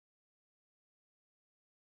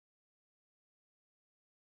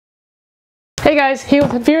Hey guys, here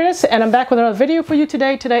with Fearless, and I'm back with another video for you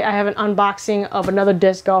today. Today I have an unboxing of another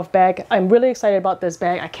disc golf bag. I'm really excited about this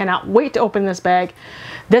bag. I cannot wait to open this bag.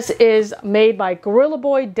 This is made by Gorilla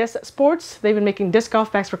Boy Disc Sports. They've been making disc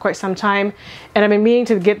golf bags for quite some time, and I've been meaning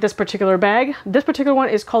to get this particular bag. This particular one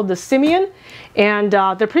is called the Simian, and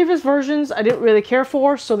the previous versions I didn't really care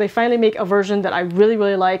for, so they finally make a version that I really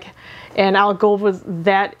like, and I'll go over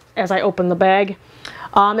that as I open the bag.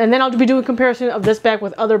 And then I'll be doing a comparison of this bag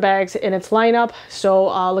with other bags in its lineup,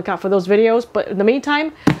 so look out for those videos. But in the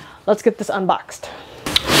meantime, let's get this unboxed.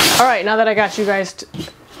 Alright, now that I got you guys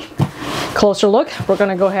closer look, we're going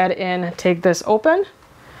to go ahead and take this open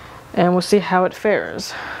and we'll see how it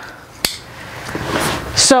fares.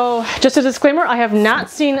 So just a disclaimer, I have not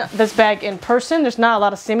seen this bag in person. There's not a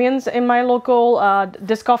lot of Simians in my local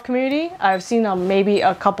disc golf community. I've seen maybe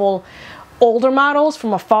a couple older models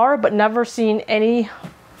from afar, but never seen any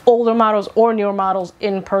older models or newer models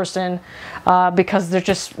in person because they're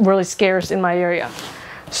just really scarce in my area.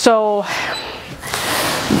 So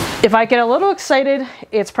if I get a little excited,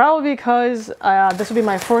 it's probably because this will be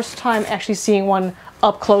my first time actually seeing one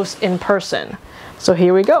up close in person. So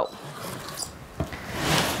here we go.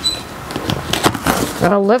 I'm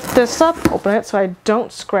gonna lift this up, open it so I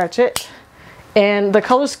don't scratch it. And the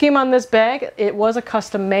color scheme on this bag, it was a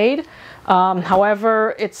custom made.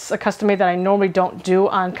 However, it's a custom made that I normally don't do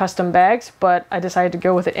on custom bags, but I decided to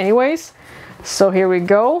go with it anyways. So here we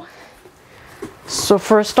go. So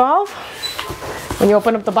first off, when you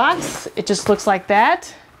open up the box, it just looks like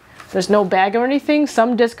that. There's no bag or anything.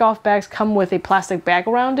 Some disc golf bags come with a plastic bag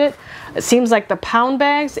around it. It seems like the pound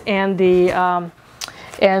bags and the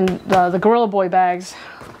Gorilla Boy bags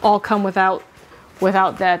all come without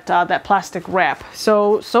that plastic wrap.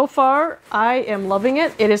 So far I am loving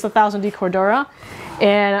it. It is 1000D Cordura,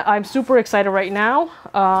 and I'm super excited right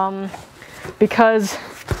now because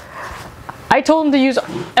I told them to use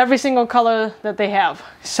every single color that they have.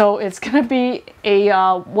 So it's gonna be a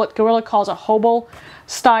what Gorilla calls a hobo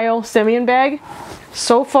style Simian bag.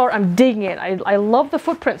 So far I'm digging it. I love the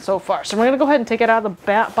footprint so far. So we're gonna go ahead and take it out of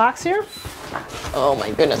the box here. Oh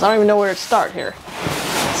my goodness, I don't even know where to start here.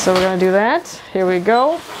 So we're going to do that. Here we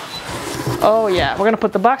go. Oh yeah, we're going to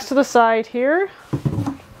put the box to the side here.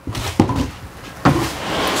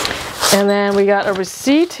 And then we got a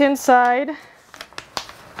receipt inside.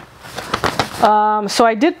 So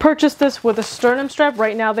I did purchase this with a sternum strap.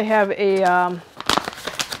 Right now they have a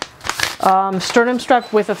sternum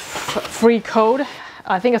strap with a free code.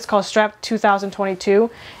 I think it's called Strap 2022,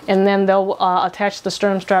 and then they'll attach the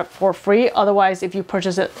sternum strap for free. Otherwise, if you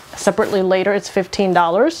purchase it separately later, it's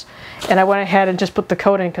 $15. And I went ahead and just put the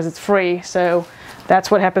code in because it's free. So that's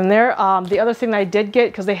what happened there. The other thing that I did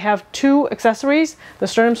get, because they have two accessories, the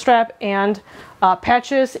sternum strap and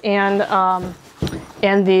patches and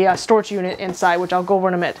the storage unit inside, which I'll go over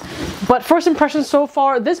in a minute. But first impressions so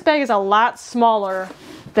far, this bag is a lot smaller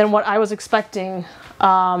than what I was expecting.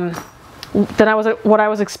 What I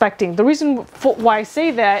was expecting. The reason why I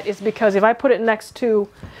say that is because if I put it next to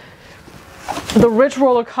the Ridge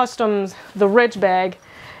Roller Customs, the Ridge bag,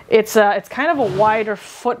 it's kind of a wider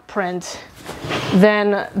footprint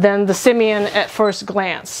than the Simian at first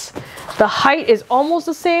glance. The height is almost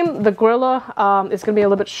the same. The Gorilla is going to be a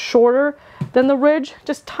little bit shorter than the Ridge,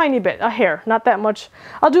 just tiny bit, a hair, not that much.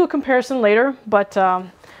 I'll do a comparison later,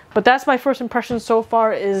 but that's my first impression so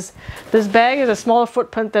far. Is this bag is a smaller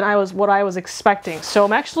footprint than what I was expecting. So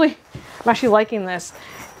I'm actually liking this,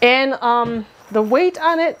 and the weight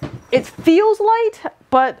on it, it feels light,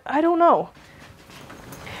 but I don't know.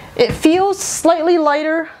 It feels slightly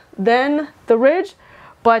lighter than the Ridge,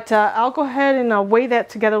 but I'll go ahead and weigh that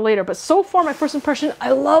together later. But so far, my first impression,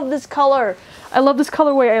 I love this color. I love this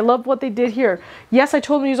colorway. I love what they did here. Yes, I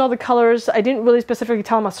told them to use all the colors. I didn't really specifically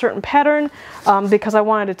tell them a certain pattern because I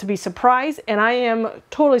wanted it to be surprised, and I am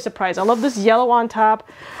totally surprised. I love this yellow on top.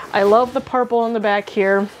 I love the purple on the back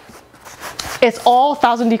here. It's all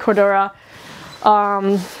 1000D Cordura.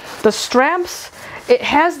 The straps, it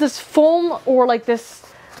has this foam or like this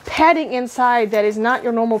padding inside that is not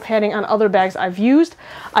your normal padding on other bags I've used.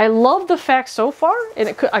 I love the fact so far,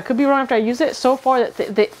 and I could be wrong after I use it, so far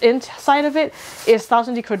that the inside of it is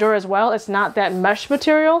 1000D Cordura as well. It's not that mesh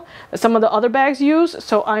material that some of the other bags use,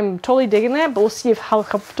 so I'm totally digging that, but we'll see how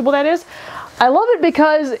comfortable that is. I love it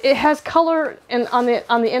because it has color on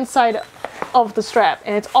the inside of the strap,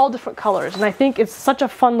 and it's all different colors, and I think it's such a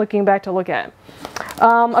fun looking bag to look at.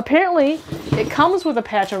 Apparently it comes with a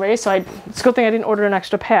patch already, so it's a good thing I didn't order an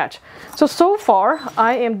extra patch. So far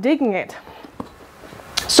I am digging it.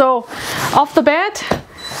 So off the bat,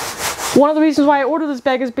 One of the reasons why I ordered this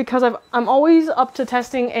bag is because I'm always up to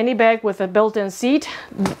testing any bag with a built-in seat.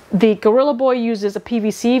 The Gorilla Boy uses a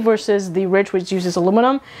PVC versus the Ridge, which uses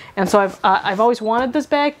aluminum, and so I've always wanted this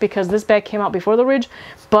bag because this bag came out before the Ridge.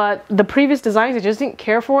 But the previous designs, I just didn't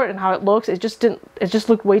care for it and how it looks. It just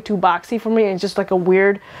looked way too boxy for me, and it's just like a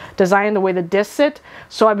weird design the way the discs sit.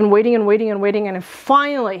 So I've been waiting and waiting and waiting, and then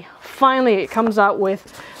finally it comes out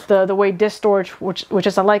with the way disc storage, which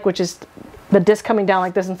is I like, which is the disc coming down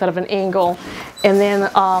like this instead of an angle. And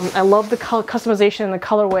then I love the customization and the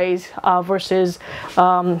colorways versus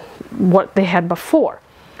what they had before.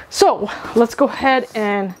 So let's go ahead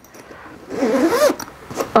and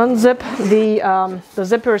unzip the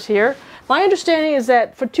zippers here. My understanding is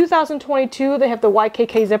that for 2022 they have the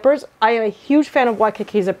YKK zippers. I am a huge fan of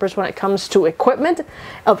YKK zippers when it comes to equipment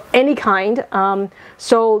of any kind.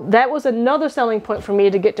 So that was another selling point for me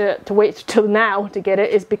to get to wait till now to get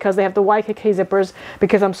it, is because they have the YKK zippers,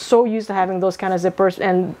 because I'm so used to having those kind of zippers,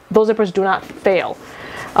 and those zippers do not fail.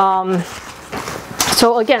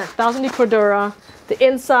 So again, 1000D Cordura. The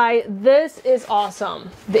inside, this is awesome.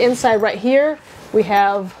 The inside right here, we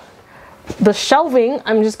have the shelving.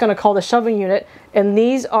 I'm just going to call the shelving unit, and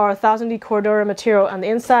these are 1000D Cordura material. On the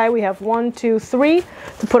inside we have 1, 2, 3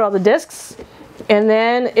 to put all the discs, and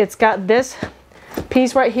then it's got this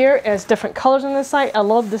piece right here as different colors on this side. I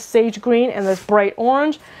love this sage green and this bright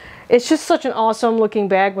orange. It's just such an awesome looking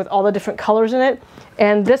bag with all the different colors in it.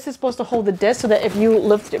 And this is supposed to hold the disc so that if you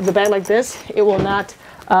lift the bag like this, it will not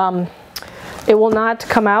come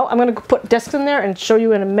out. I'm going to put discs in there and show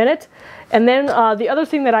you in a minute. And then the other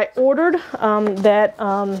thing that I ordered that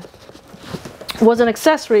was an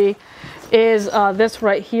accessory is this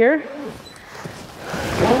right here.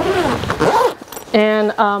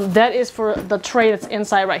 And that is for the tray that's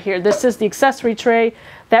inside right here. This is the accessory tray.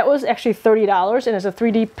 That was actually $30, and it's a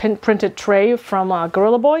 3D printed tray from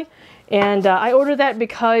Gorilla Boy. And I ordered that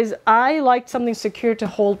because I liked something secure to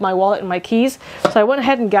hold my wallet and my keys. So I went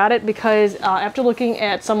ahead and got it because after looking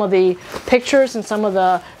at some of the pictures and some of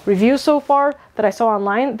the reviews so far that I saw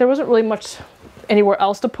online, there wasn't really much anywhere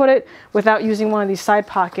else to put it without using one of these side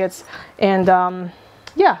pockets. And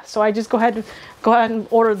yeah, so I just go ahead and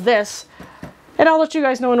order this. And I'll let you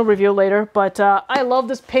guys know in a review later. But I love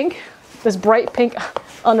this pink, this bright pink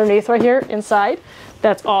underneath right here inside.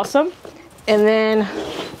 That's awesome. And then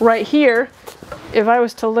right here, if I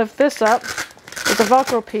was to lift this up, it's a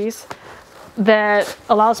Velcro piece that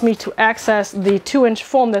allows me to access the 2-inch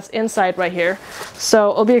foam that's inside right here. So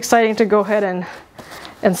it'll be exciting to go ahead and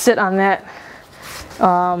sit on that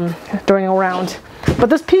during a round. But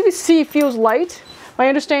this PVC feels light. My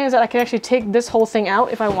understanding is that I can actually take this whole thing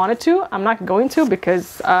out if I wanted to. I'm not going to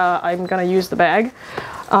because I'm going to use the bag.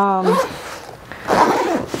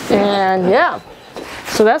 And yeah.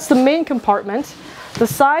 So that's the main compartment. The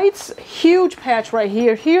sides, huge patch right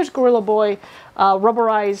here. Here's Gorilla Boy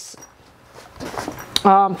rubberized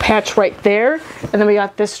patch right there. And then we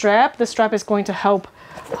got this strap. This strap is going to help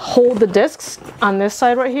hold the discs on this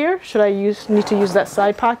side right here. Should I need to use that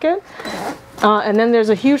side pocket? And then there's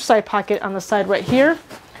a huge side pocket on the side right here.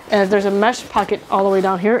 And there's a mesh pocket all the way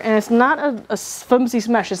down here. And it's not a flimsy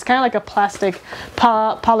mesh. It's kind of like a plastic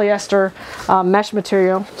polyester mesh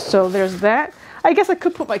material. So there's that. I guess I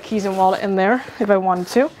could put my keys and wallet in there if I wanted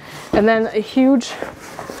to. And then a huge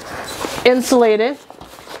insulated,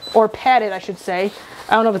 or padded I should say.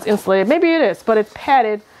 I don't know if it's insulated. Maybe it is, but it's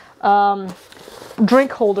padded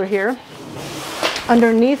drink holder here.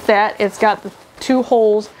 Underneath that, it's got the 2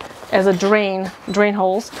 holes as a drain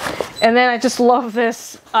holes. And then I just love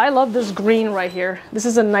this. I love this green right here. This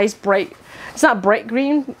is a nice bright, it's not bright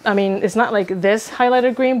green. I mean, it's not like this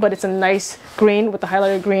highlighted green, but it's a nice green with the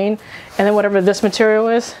highlighted green. And then whatever this material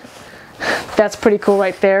is, that's pretty cool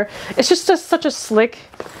right there. It's just such a slick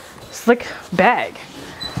bag.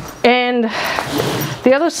 And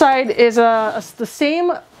the other side is the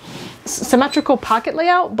same symmetrical pocket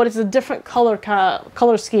layout, but it's a different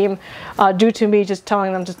color scheme due to me just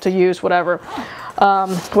telling them to use whatever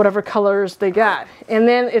colors they got. And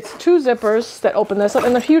then it's 2 zippers that open this up,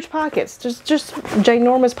 and the huge pockets, just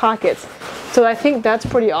ginormous pockets. So I think that's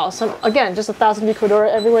pretty awesome. Again, just a 1000D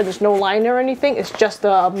Cordura everywhere. There's no liner or anything. It's just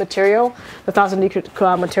the material, the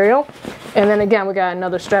 1000D material. And then again, we got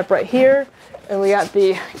another strap right here. And we got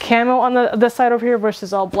the camo on this side over here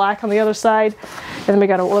versus all black on the other side. And then we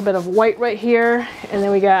got a little bit of white right here. And then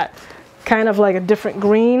we got kind of like a different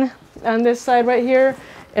green on this side right here.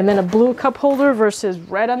 And then a blue cup holder versus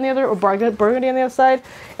red on the other, or burgundy on the other side.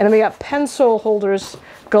 And then we got pencil holders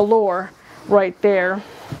galore right there.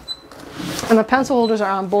 And the pencil holders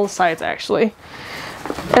are on both sides actually.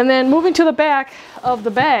 And then moving to the back of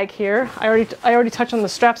the bag here, I already touched on the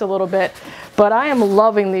straps a little bit, but I am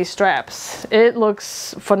loving these straps. It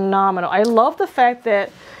looks phenomenal. I love the fact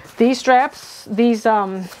that these straps, these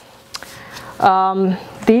things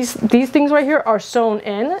right here are sewn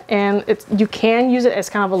in, and you can use it as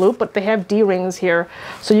kind of a loop, but they have D-rings here,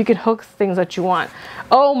 so you can hook things that you want.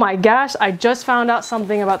 Oh my gosh, I just found out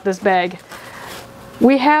something about this bag.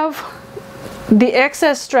 We have the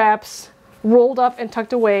excess straps rolled up and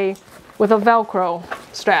tucked away with a Velcro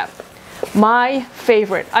strap. My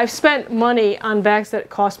favorite. I've spent money on bags that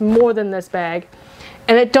cost more than this bag,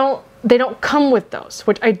 and they don't come with those,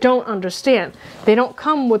 which I don't understand. They don't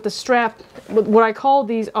come with the strap. What I call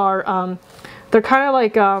these are, they're kind of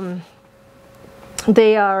like,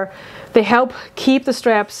 they help keep the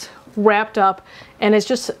straps wrapped up, and it's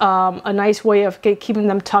just a nice way of keeping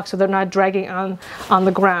them tucked so they're not dragging on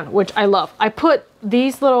the ground, which I love. I put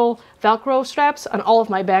these little Velcro straps on all of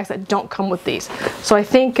my bags that don't come with these. So I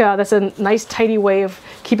think that's a nice tidy way of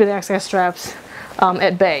keeping the excess straps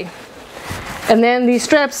at bay. And then these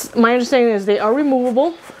straps, my understanding is they are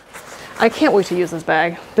removable. I can't wait to use this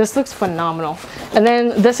bag. This looks phenomenal. And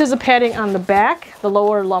then this is a padding on the back, the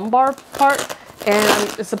lower lumbar part,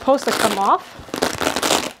 and it's supposed to come off.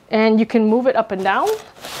 And you can move it up and down.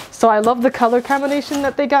 So I love the color combination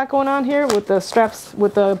that they got going on here with the straps,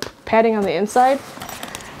 with the padding on the inside.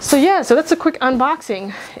 So yeah, so that's a quick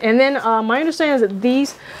unboxing. And then my understanding is that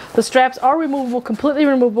the straps are removable, completely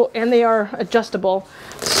removable, and they are adjustable.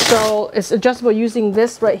 So it's adjustable using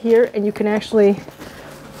this right here, and you can actually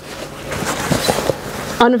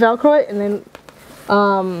unvelcro it and then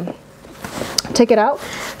take it out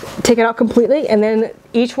completely. And then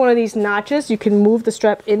each one of these notches, you can move the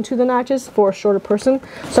strap into the notches for a shorter person.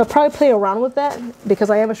 So I'll probably play around with that because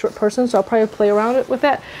I am a short person, so I'll probably play around with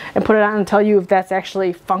that and put it on and tell you if that's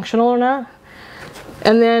actually functional or not.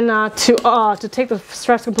 And then to take the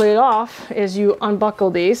straps completely off is you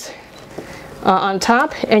unbuckle these on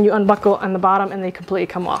top, and you unbuckle on the bottom, and they completely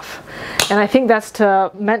come off. And I think that's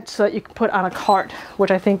meant so that you can put on a cart,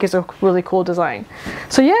 which I think is a really cool design.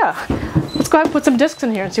 So yeah, let's go ahead and put some discs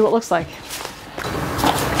in here and see what it looks like.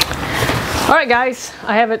 Alright guys,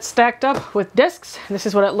 I have it stacked up with discs. This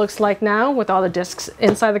is what it looks like now with all the discs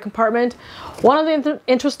inside the compartment. One of the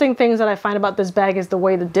interesting things that I find about this bag is the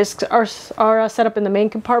way the discs are set up in the main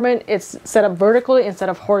compartment. It's set up vertically instead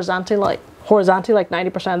of horizontally like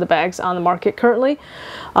 90% of the bags on the market currently,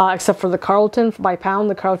 except for the Carlton by pound.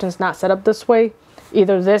 The Carlton's not set up this way,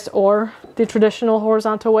 either this or the traditional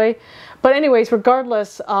horizontal way. But anyways,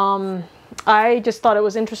 regardless, I just thought it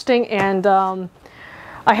was interesting, and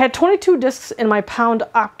I had 22 discs in my pound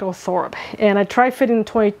Octothorpe, and I tried fitting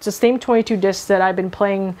the same 22 discs that I've been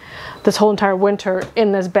playing this whole entire winter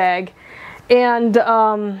in this bag, and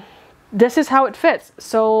this is how it fits.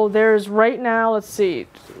 So there's right now, let's see,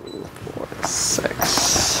 4,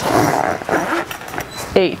 6,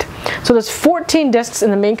 8. So there's 14 discs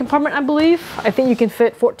in the main compartment, I believe. I think you can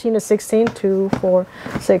fit 14 to 16, 2, 4,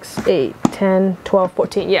 6, 8, 10, 12,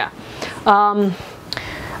 14, yeah.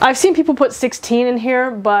 I've seen people put 16 in here,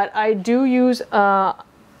 but I do use,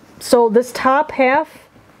 so this top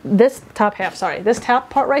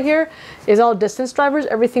part right here is all distance drivers.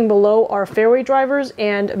 Everything below are fairway drivers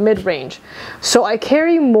and mid-range. So I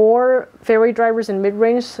carry more fairway drivers and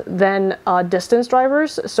mid-range than distance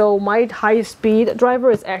drivers. So my highest speed driver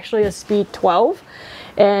is actually a speed 12.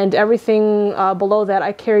 And everything below that,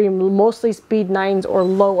 I carry mostly speed 9s or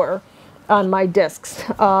lower on my discs.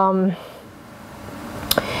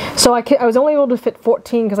 So I was only able to fit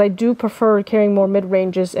 14 because I do prefer carrying more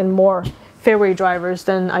mid-ranges and more fairway drivers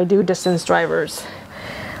than I do distance drivers.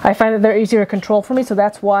 I find that they're easier to control for me, so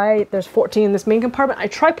that's why there's 14 in this main compartment. I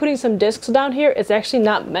tried putting some discs down here. It's actually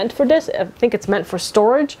not meant for this. I think it's meant for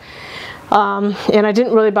storage. And I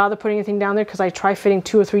didn't really bother putting anything down there because I tried fitting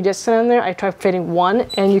 2 or 3 discs in there. I tried fitting 1,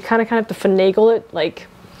 and you kind of have to finagle it, like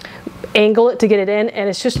angle it to get it in, and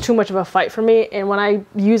it's just too much of a fight for me. And when I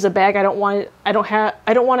use a bag, I don't want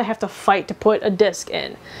to have to fight to put a disc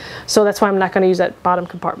in. So that's why I'm not going to use that bottom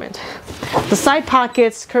compartment. The side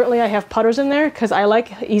pockets, currently I have putters in there because I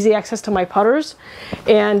like easy access to my putters.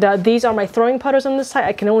 And these are my throwing putters on this side.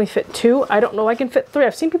 I can only fit 2. I don't know if I can fit 3.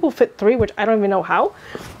 I've seen people fit 3, which I don't even know how.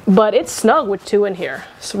 But it's snug with 2 in here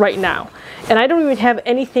right now. And I don't even have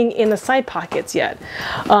anything in the side pockets yet.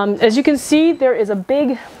 As you can see, there is a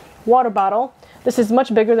big water bottle. This is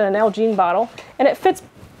much bigger than an Nalgene bottle, and it fits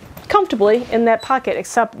comfortably in that pocket,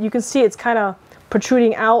 except you can see it's kind of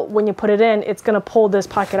protruding out when you put it in. It's going to pull this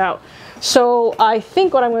pocket out. So I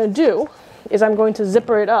think what I'm going to do is I'm going to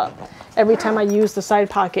zipper it up every time I use the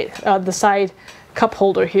side pocket, the side cup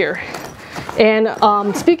holder here.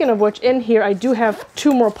 And speaking of which, in here I do have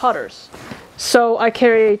 2 more putters. So I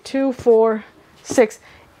carry 2, 4, 6,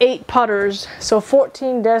 8 putters. So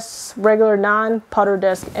 14 discs, regular non-putter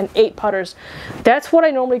disc, and 8 putters. That's what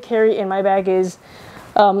I normally carry in my bag. Is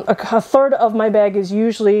a third of my bag is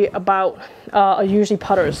usually usually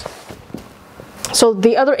putters. So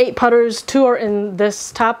the other 8 putters, 2 are in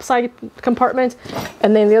this top side compartment,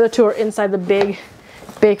 and then the other 2 are inside the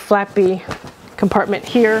big flat B compartment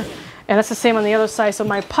here. And that's the same on the other side. So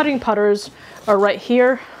my putting putters are right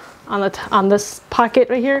here on this pocket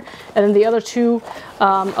right here, and then the other 2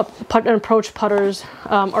 putt and approach putters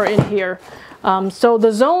are in here. So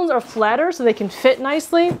the zones are flatter, so they can fit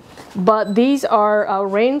nicely, but these are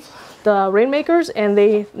the Rainmakers, and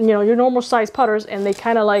they, your normal size putters, and they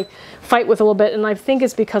kind of like fight with a little bit, and I think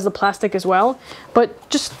it's because of the plastic as well. But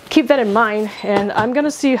just keep that in mind, and I'm gonna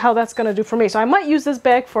see how that's gonna do for me. So I might use this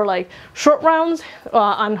bag for like short rounds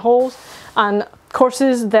on holes, on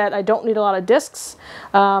courses that I don't need a lot of discs,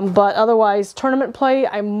 but otherwise tournament play,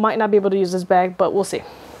 I might not be able to use this bag, but we'll see.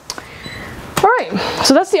 All right,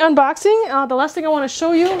 so that's the unboxing. The last thing I want to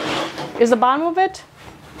show you is the bottom of it.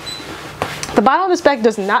 The bottom of this bag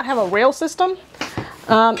does not have a rail system.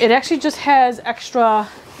 It actually just has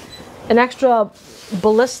an extra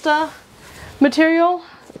ballista material,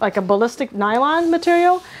 like a ballistic nylon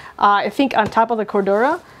material, I think on top of the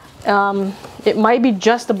Cordura. It might be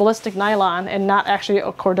just the ballistic nylon and not actually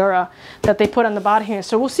a Cordura that they put on the bottom here.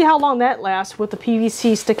 So we'll see how long that lasts with the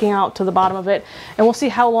PVC sticking out to the bottom of it. And we'll see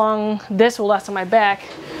how long this will last on my back,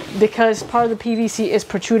 because part of the PVC is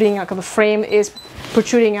protruding out, the frame is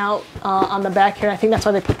protruding out on the back here. I think that's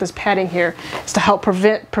why they put this padding here, is to help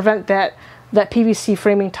prevent that PVC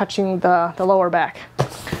framing touching the lower back.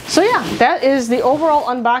 So yeah, that is the overall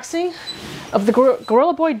unboxing of the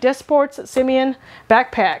Gorilla Boy Disc Sports Simian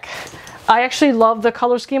backpack. I actually love the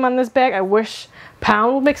color scheme on this bag. I wish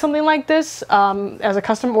Pound would make something like this as a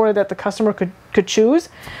custom order that the customer could choose.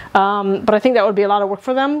 But I think that would be a lot of work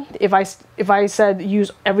for them if I said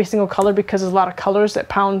use every single color, because there's a lot of colors that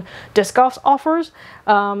Pound Disc Golf offers.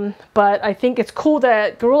 But I think it's cool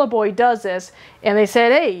that Gorilla Boy does this, and they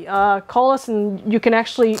said, hey, call us, and you can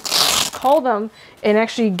actually call them and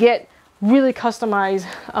actually get really customized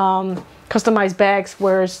bags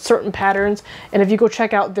where certain patterns. And if you go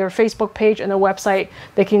check out their Facebook page and their website,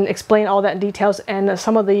 they can explain all that in details. And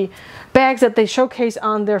some of the bags that they showcase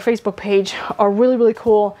on their Facebook page are really, really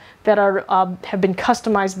cool, that are have been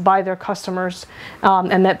customized by their customers,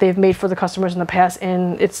 and that they've made for the customers in the past.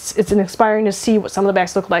 And it's inspiring to see what some of the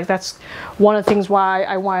bags look like. That's one of the things why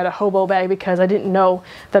I wanted a hobo bag, because I didn't know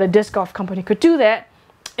that a disc golf company could do that.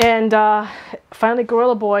 And finally,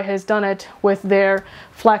 Gorilla Boy has done it with their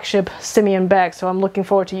flagship Simian bag, so I'm looking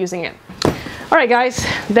forward to using it. All right, guys,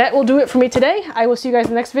 that will do it for me today. I will see you guys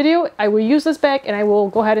in the next video. I will use this bag, and I will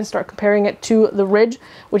go ahead and start comparing it to the Ridge,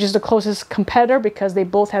 which is the closest competitor, because they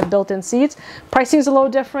both have built-in seats. Pricing is a little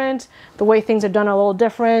different. The way things are done are a little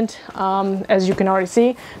different, as you can already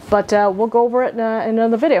see. But we'll go over it in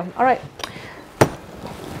another video. All right.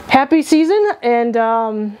 Happy season, and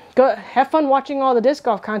go have fun watching all the disc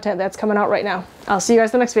golf content that's coming out right now. I'll see you guys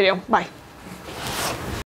in the next video. Bye.